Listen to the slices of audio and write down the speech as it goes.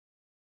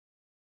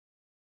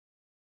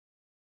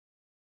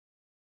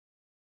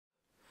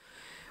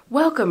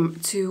Welcome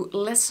to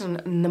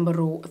lesson number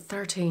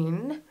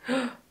 13.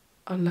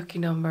 Unlucky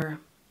number.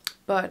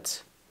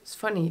 But it's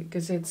funny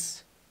because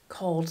it's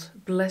called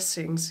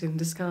blessings in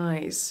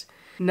disguise.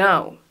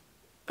 Now,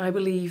 I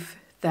believe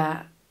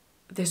that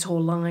this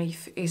whole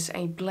life is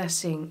a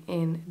blessing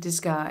in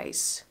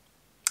disguise.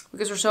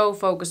 Because we're so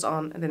focused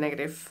on the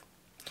negative.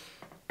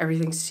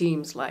 Everything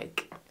seems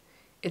like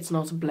it's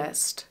not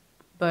blessed.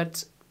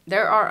 But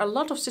there are a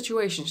lot of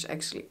situations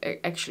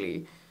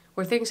actually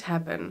where things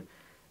happen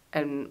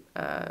and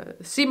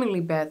seemingly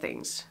bad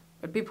things,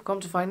 but people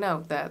come to find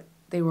out that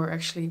they were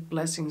actually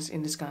blessings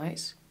in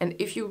disguise. And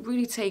if you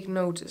really take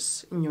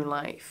notice in your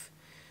life,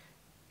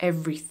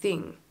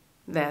 everything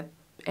bad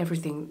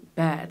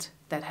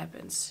that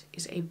happens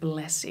is a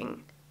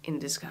blessing in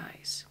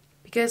disguise.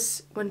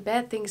 Because when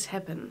bad things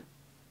happen,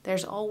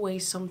 there's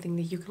always something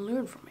that you can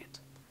learn from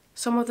it.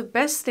 Some of the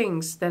best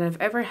things that have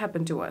ever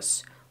happened to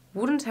us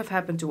wouldn't have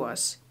happened to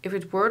us if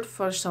it weren't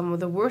for some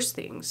of the worst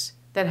things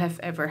that have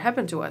ever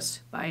happened to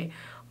us by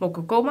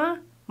Mokokoma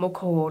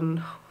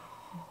Mokohon.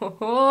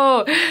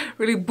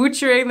 Really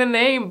butchering the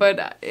name,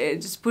 but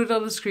just put it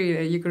on the screen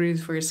and you can read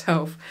it for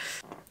yourself.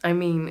 I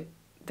mean,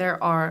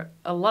 there are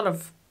a lot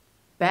of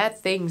bad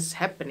things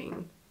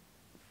happening.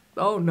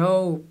 Oh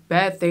no,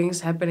 bad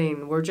things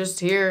happening. We're just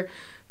here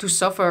to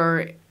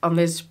suffer on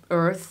this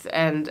earth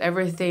and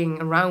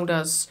everything around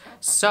us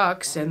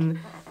sucks and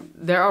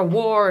there are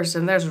wars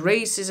and there's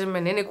racism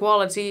and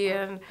inequality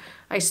and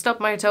I stubbed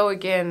my toe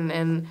again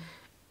and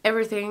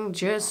everything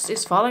just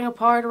is falling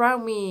apart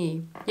around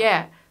me.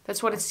 Yeah,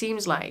 that's what it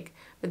seems like.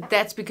 But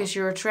that's because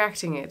you're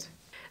attracting it.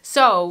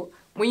 So,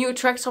 when you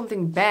attract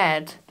something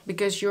bad,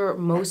 because you're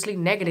mostly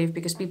negative,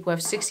 because people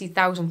have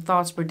 60,000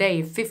 thoughts per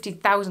day,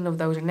 50,000 of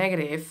those are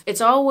negative, it's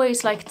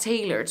always like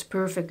tailored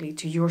perfectly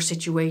to your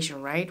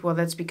situation, right? Well,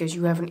 that's because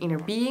you have an inner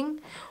being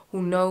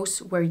who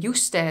knows where you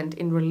stand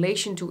in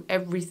relation to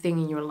everything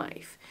in your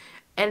life.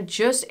 And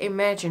just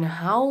imagine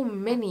how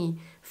many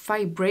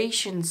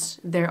vibrations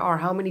there are,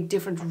 how many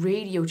different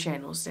radio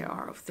channels there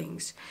are of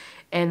things,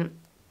 and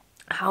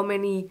how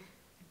many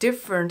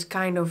different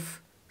kind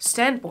of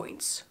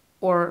standpoints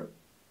or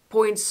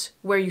points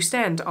where you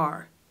stand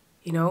are,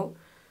 you know?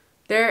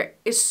 There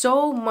is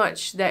so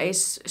much that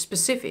is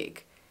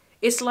specific.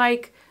 It's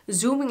like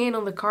zooming in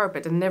on the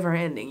carpet and never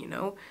ending, you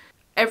know?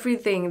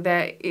 Everything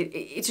that,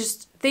 it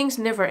just, things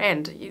never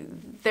end.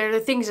 There are the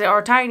things that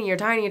are tinier,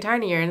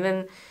 and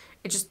then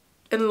it just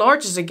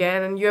enlarges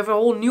again and you have a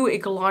whole new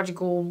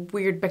ecological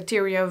weird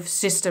bacteria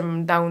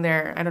system down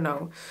there. I don't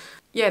know.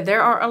 Yeah,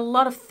 there are a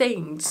lot of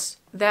things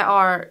that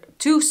are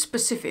too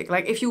specific.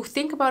 Like if you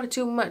think about it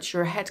too much,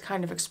 your head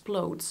kind of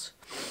explodes.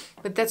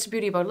 But that's the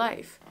beauty about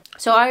life.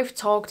 So I've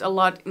talked a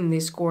lot in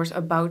this course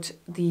about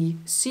the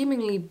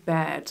seemingly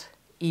bad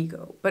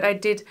ego. But I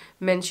did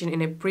mention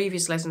in a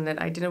previous lesson that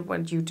I didn't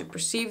want you to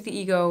perceive the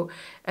ego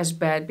as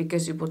bad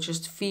because it will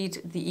just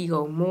feed the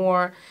ego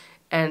more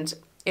and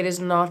it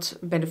is not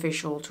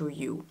beneficial to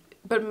you.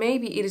 But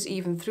maybe it is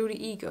even through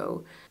the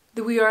ego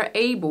that we are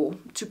able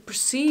to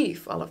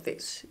perceive all of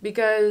this.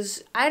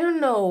 Because I don't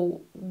know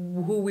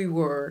who we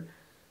were,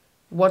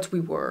 what we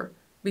were,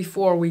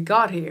 before we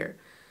got here.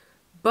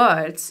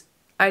 But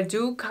I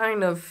do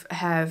kind of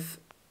have,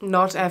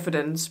 not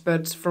evidence,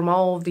 but from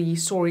all the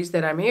stories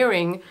that I'm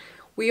hearing,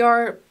 we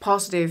are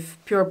positive,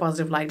 pure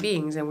positive light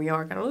beings. And we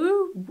are kind of,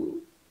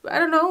 I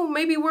don't know,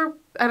 maybe we're,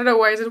 I don't know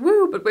why I said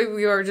woo, but maybe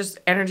we are just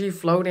energy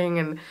floating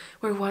and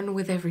we're one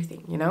with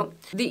everything, you know?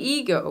 The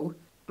ego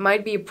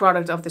might be a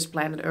product of this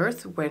planet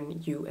Earth.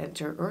 When you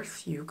enter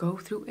Earth, you go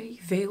through a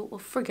veil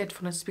of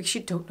forgetfulness because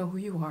you don't know who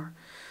you are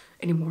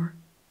anymore.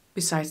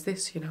 Besides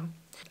this, you know.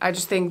 I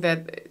just think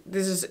that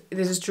this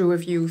is true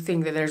if you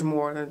think that there's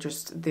more than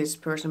just this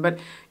person, but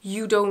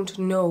you don't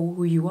know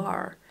who you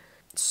are.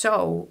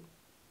 So,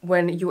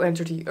 when you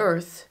enter the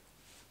Earth,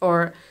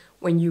 or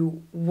when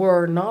you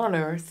were not on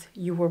Earth,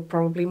 you were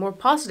probably more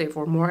positive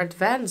or more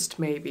advanced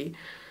maybe.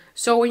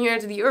 So when you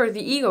enter the Earth,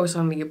 the ego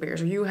suddenly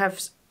appears, or you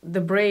have the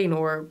brain,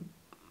 or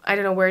I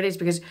don't know where it is,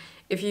 because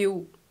if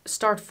you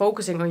start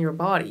focusing on your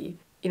body,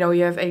 you know,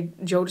 you have a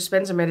Joe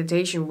Dispenza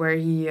meditation where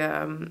he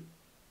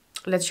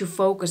lets you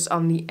focus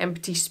on the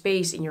empty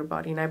space in your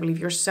body, and I believe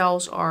your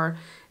cells are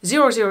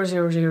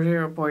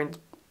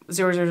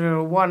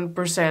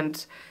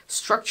 0.0001%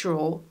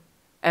 structural,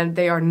 and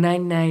they are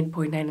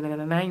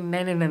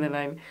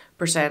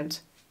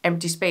 99.99999%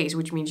 empty space,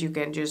 which means you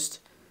can just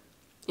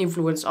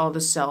influence all the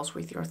cells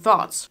with your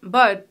thoughts.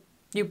 But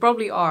you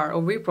probably are,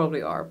 or we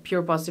probably are,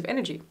 pure positive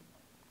energy.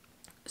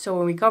 So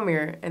when we come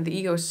here and the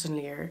ego is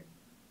suddenly here,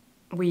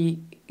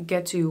 we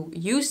get to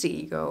use the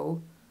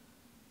ego,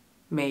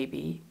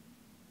 maybe,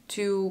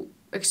 to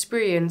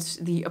experience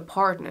the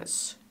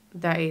apartness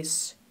that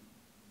is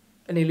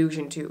an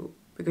illusion too.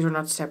 Because we're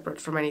not separate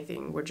from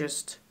anything, we're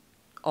just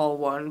all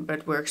one,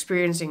 but we're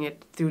experiencing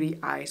it through the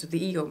eyes of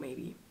the ego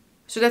maybe.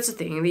 So that's the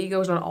thing, the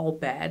ego is not all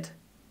bad.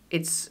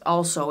 It's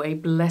also a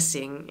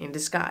blessing in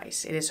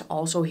disguise. It is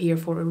also here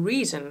for a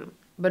reason.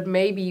 But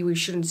maybe we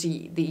shouldn't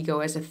see the ego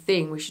as a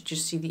thing. We should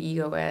just see the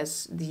ego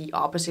as the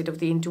opposite of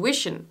the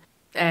intuition.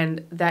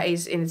 And that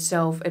is in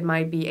itself, it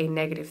might be a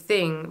negative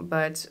thing,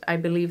 but I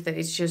believe that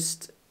it's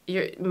just,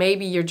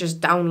 you're just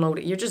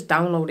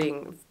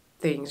downloading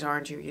things,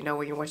 aren't you? You know,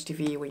 when you watch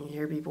TV, when you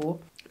hear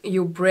people,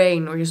 your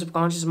brain or your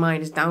subconscious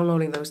mind is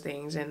downloading those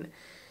things, and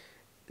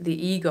the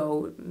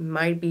ego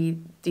might be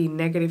the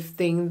negative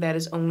thing that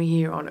is only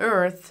here on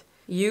earth,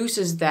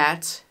 uses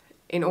that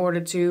in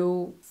order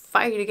to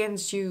fight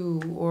against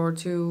you, or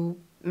to,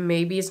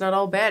 maybe it's not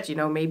all bad, you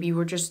know, maybe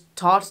we're just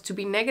taught to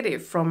be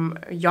negative from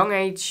a young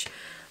age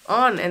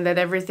on, and that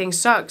everything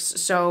sucks.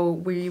 So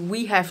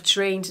we have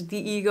trained the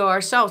ego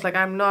ourselves. Like,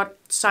 I'm not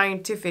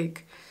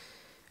scientific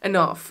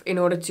enough in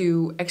order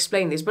to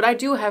explain this, but I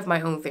do have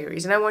my own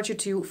theories, and I want you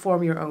to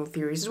form your own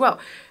theories as well.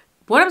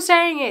 What I'm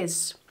saying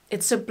is,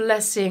 it's a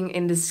blessing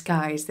in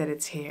disguise that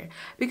it's here,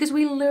 because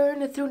we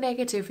learn through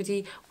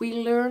negativity, we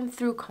learn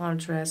through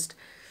contrast.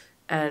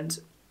 And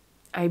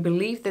I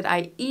believe that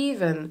I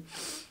even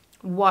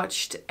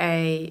watched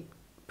a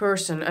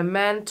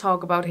man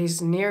talk about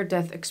his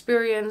near-death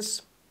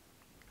experience,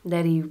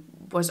 that he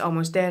was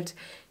almost dead.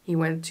 He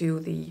went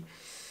to the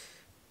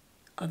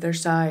other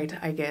side,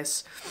 I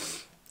guess.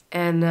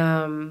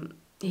 And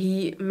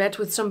he met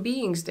with some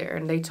beings there,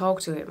 and they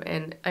talked to him.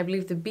 And I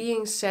believe the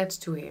beings said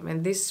to him,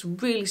 and this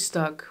really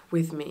stuck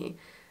with me,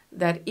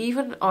 that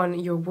even on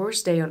your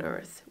worst day on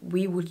earth,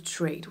 we would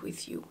trade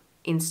with you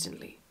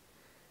instantly.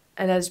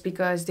 And that's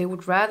because they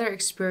would rather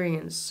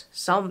experience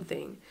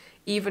something,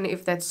 even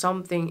if that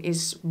something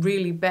is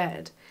really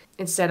bad,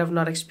 instead of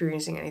not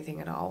experiencing anything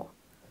at all.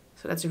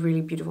 So that's a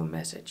really beautiful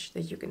message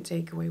that you can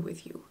take away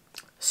with you.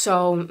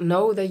 So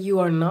know that you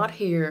are not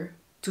here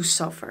to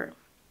suffer.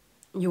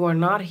 You are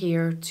not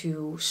here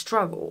to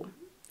struggle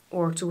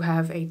or to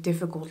have a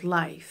difficult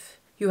life.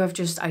 You have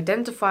just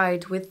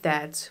identified with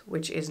that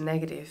which is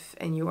negative,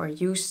 and you are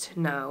used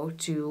now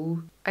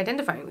to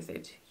identifying with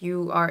it.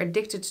 You are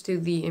addicted to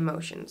the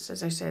emotions.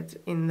 As I said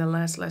in the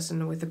last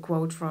lesson with the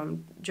quote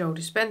from Joe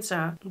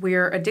Dispenza,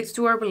 we're addicted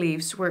to our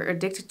beliefs, we're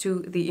addicted to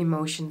the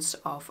emotions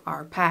of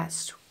our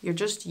past. You're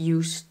just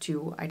used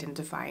to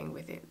identifying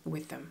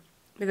with them.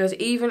 Because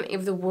even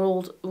if the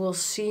world will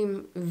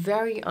seem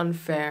very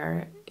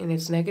unfair in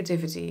its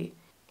negativity,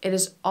 it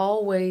is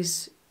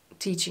always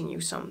teaching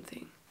you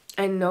something.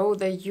 And know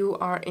that you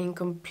are in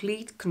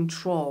complete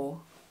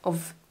control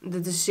of the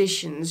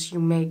decisions you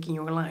make in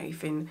your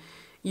life. And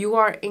you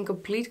are in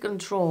complete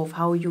control of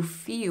how you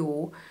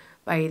feel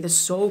by the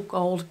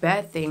so-called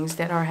bad things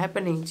that are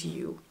happening to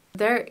you.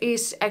 There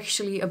is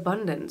actually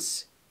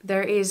abundance.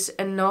 There is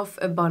enough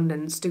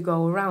abundance to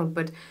go around.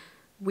 But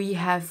we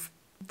have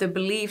the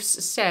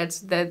beliefs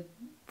set that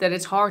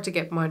it's hard to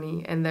get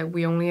money, and that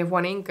we only have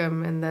one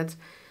income, and that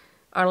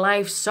our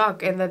lives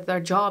suck, and that our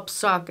jobs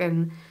suck,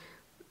 and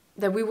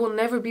that we will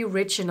never be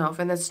rich enough,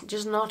 and that's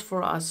just not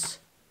for us.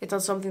 It's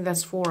not something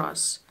that's for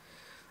us.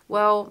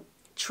 Well,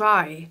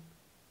 try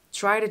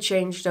to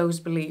change those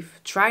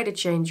beliefs. Try to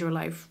change your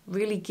life.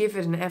 Really give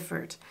it an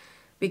effort,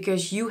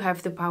 because you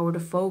have the power to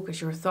focus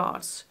your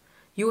thoughts.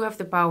 You have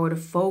the power to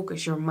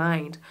focus your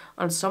mind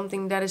on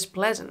something that is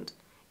pleasant,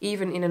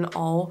 even in an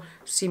all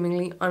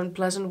seemingly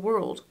unpleasant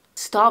world.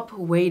 Stop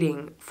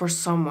waiting for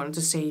someone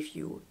to save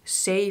you.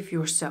 Save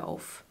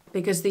yourself.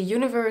 Because the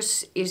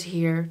universe is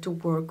here to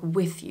work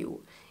with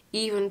you,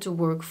 even to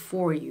work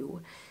for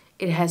you.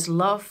 It has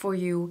love for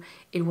you.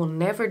 It will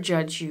never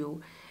judge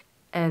you.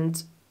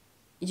 And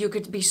you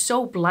could be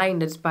so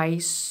blinded by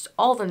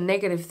all the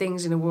negative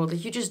things in the world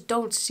that you just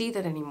don't see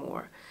that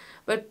anymore.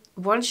 But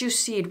once you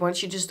see it,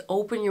 once you just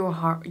open your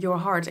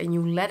heart and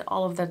you let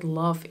all of that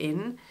love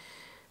in,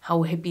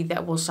 how hippie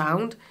that will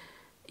sound,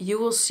 you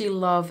will see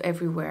love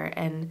everywhere.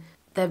 And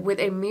that with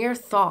a mere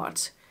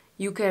thought,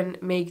 you can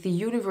make the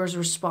universe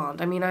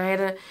respond. I mean, I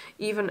had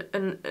even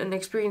an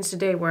experience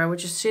today where I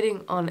was just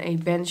sitting on a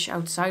bench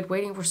outside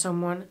waiting for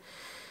someone.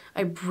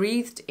 I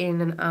breathed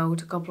in and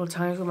out a couple of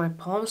times with my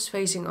palms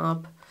facing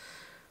up,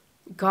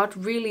 got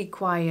really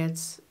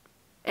quiet,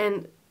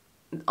 and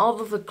all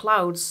of the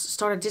clouds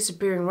started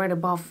disappearing right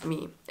above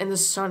me, and the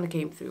sun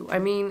came through. I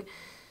mean,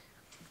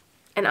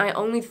 and I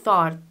only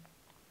thought,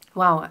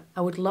 wow,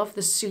 I would love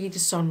to see the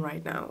sun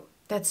right now.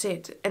 That's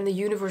it. And the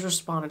universe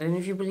responded. And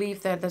if you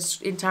believe that, that's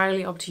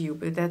entirely up to you.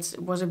 But that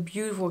was a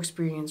beautiful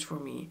experience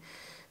for me.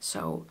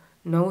 So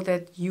know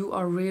that you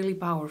are really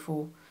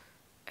powerful.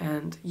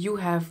 And you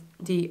have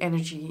the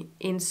energy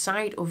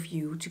inside of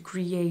you to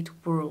create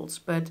worlds.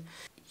 But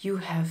you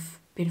have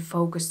been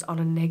focused on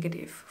a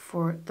negative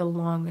for the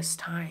longest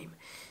time.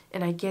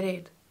 And I get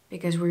it.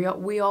 Because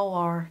we all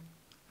are.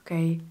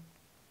 Okay?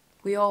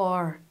 We all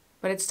are.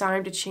 But it's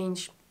time to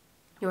change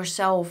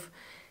yourself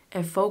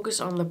and focus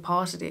on the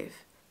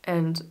positive,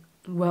 and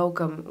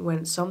welcome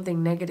when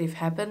something negative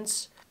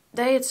happens.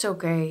 Then it's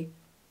okay.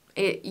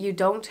 You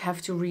don't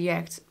have to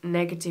react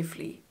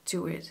negatively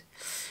to it.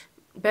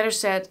 Better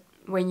said,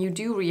 when you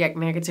do react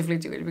negatively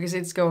to it, because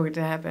it's going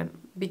to happen,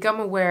 become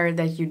aware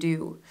that you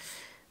do.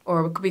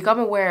 Or become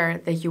aware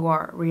that you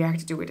are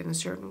reacting to it in a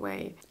certain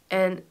way.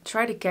 And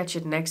try to catch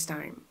it next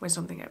time when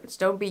something happens.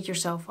 Don't beat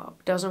yourself up.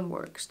 It doesn't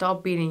work.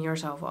 Stop beating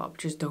yourself up.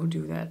 Just don't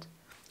do that.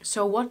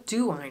 So what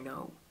do I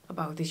know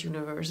about this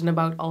universe and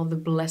about all the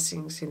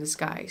blessings in the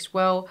skies?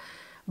 Well,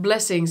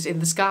 blessings in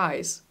the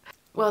skies.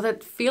 Well,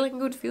 that feeling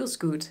good feels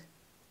good.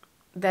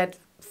 That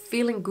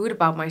feeling good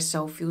about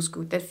myself feels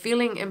good. That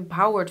feeling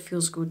empowered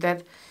feels good.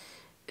 That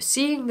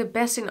seeing the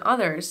best in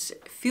others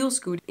feels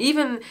good.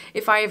 Even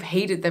if I have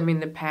hated them in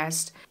the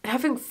past,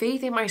 having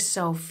faith in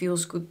myself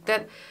feels good.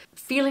 That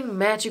feeling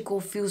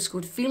magical feels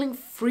good. Feeling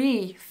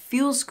free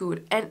feels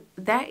good. And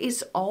that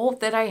is all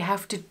that I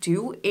have to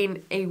do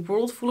in a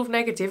world full of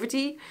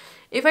negativity.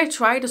 If I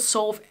try to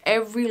solve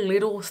every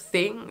little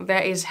thing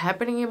that is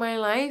happening in my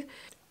life,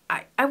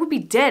 I would be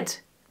dead.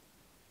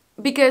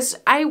 Because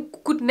I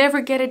could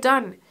never get it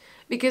done.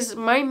 Because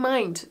my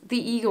mind, the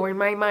ego in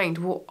my mind,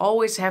 will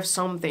always have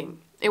something.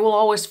 It will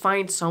always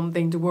find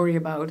something to worry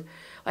about.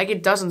 Like,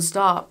 it doesn't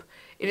stop.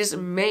 It is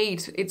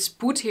made, it's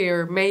put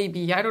here,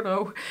 maybe, I don't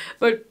know.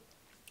 But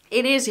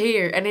it is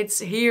here, and it's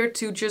here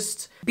to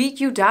just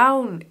beat you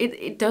down.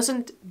 It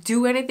doesn't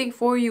do anything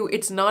for you.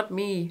 It's not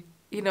me.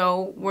 You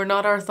know, we're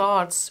not our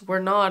thoughts. We're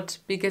not,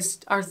 because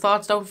our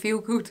thoughts don't feel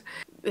good.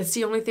 That's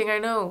the only thing I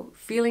know.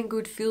 Feeling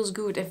good feels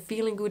good, and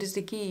feeling good is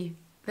the key.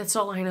 That's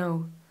all I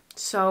know.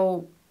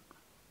 So,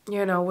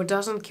 you know, what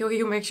doesn't kill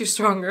you makes you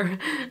stronger,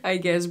 I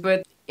guess.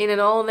 But in an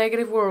all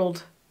negative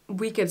world,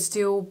 we can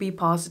still be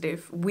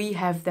positive. We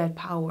have that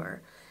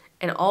power.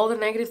 And all the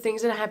negative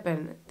things that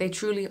happen, they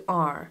truly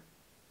are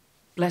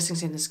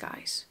blessings in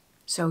disguise.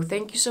 So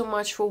thank you so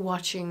much for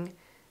watching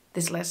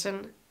this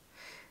lesson.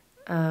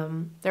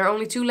 There are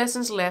only 2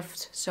 lessons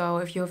left, so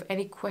if you have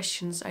any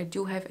questions, I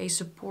do have a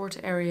support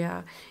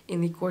area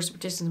in the course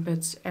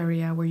participants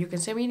area where you can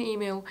send me an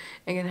email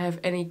and can have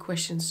any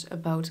questions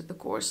about the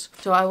course.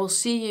 So I will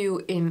see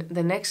you in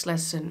the next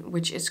lesson,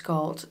 which is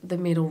called The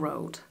Middle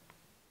Road.